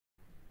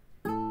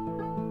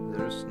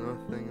There's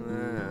nothing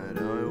that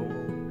I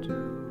won't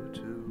do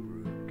to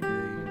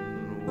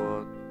regain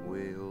what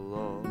we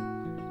lost.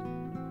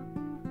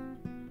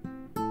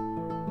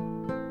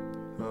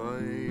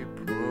 I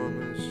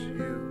promise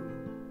you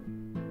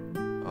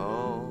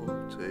I'll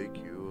take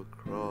you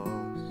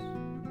across.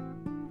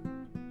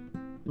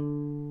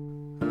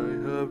 I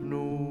have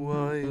no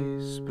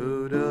eyes,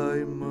 but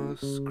I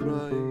must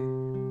cry.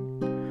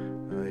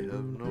 I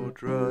have no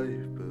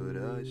drive, but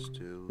I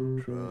still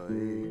try.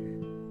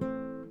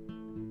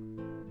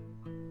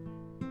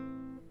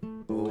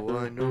 Oh,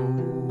 I know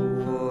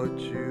what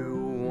you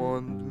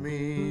want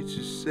me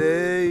to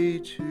say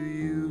to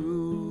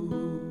you,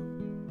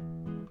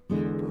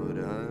 but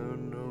I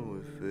don't know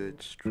if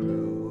it's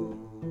true.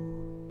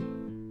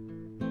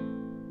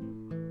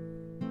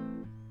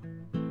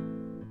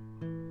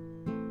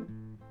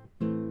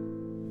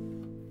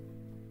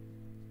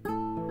 I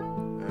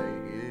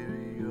hear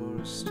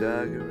your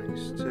staggering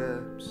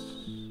steps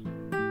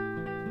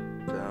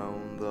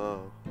down the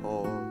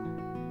hall.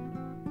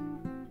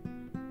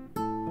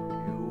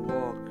 You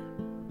walk,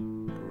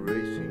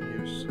 bracing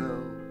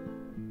yourself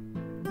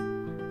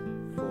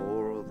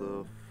for the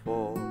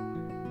fall.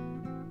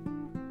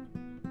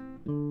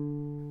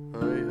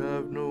 I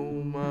have no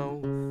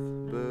mouth,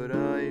 but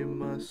I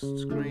must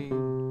scream.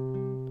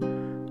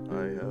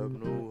 I have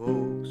no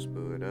hopes,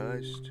 but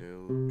I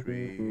still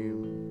dream.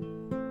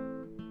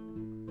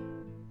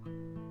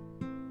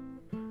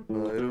 I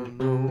don't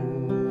know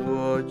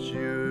what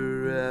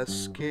you're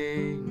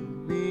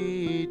asking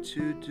me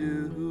to do.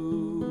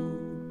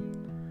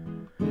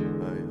 I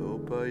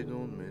hope I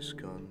don't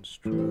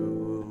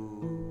misconstrue.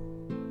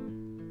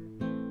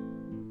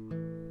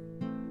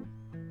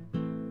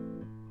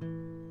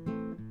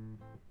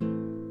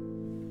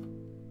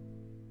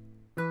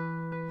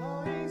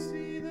 I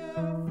see the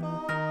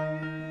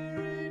fire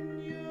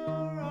in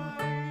your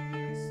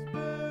eyes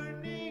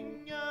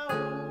burning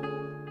out.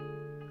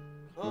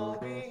 I'll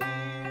be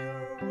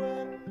here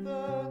when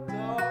the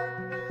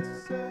darkness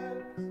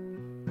sets.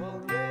 I'll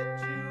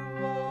get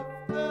you off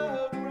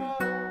the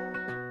ground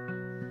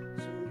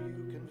so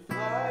you can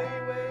fly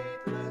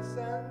weightless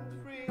and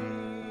free.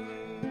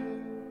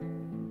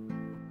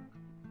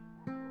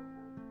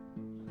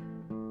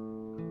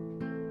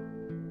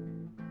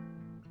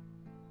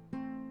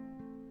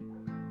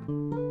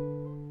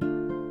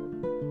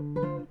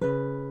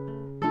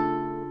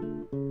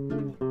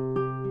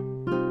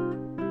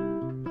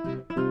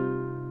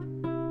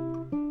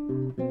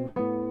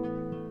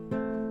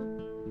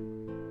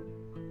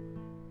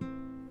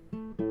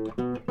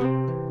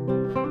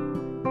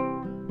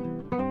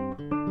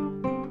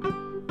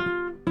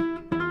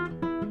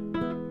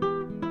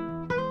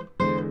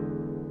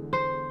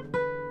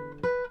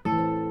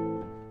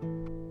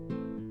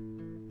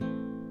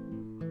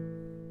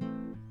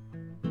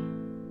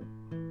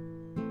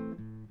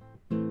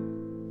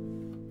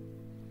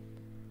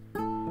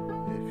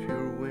 If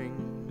your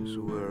wings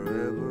were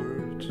ever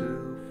to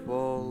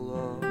fall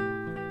off,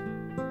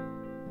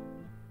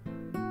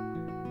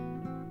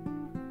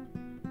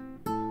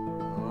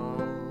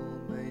 I'll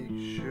make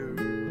sure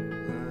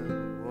that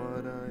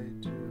what I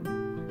do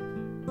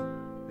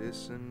is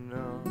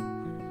enough.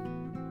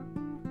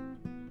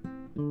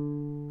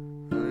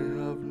 I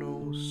have no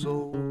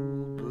soul,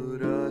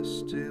 but I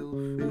still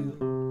feel.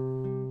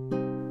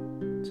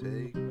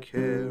 Take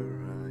care,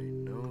 I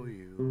know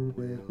you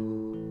will.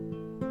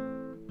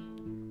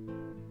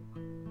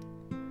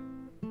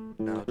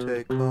 Now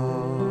take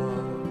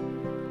off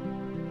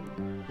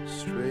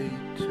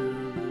straight to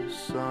the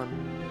sun.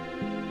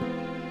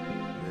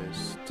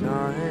 This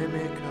time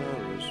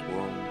Icarus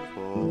won't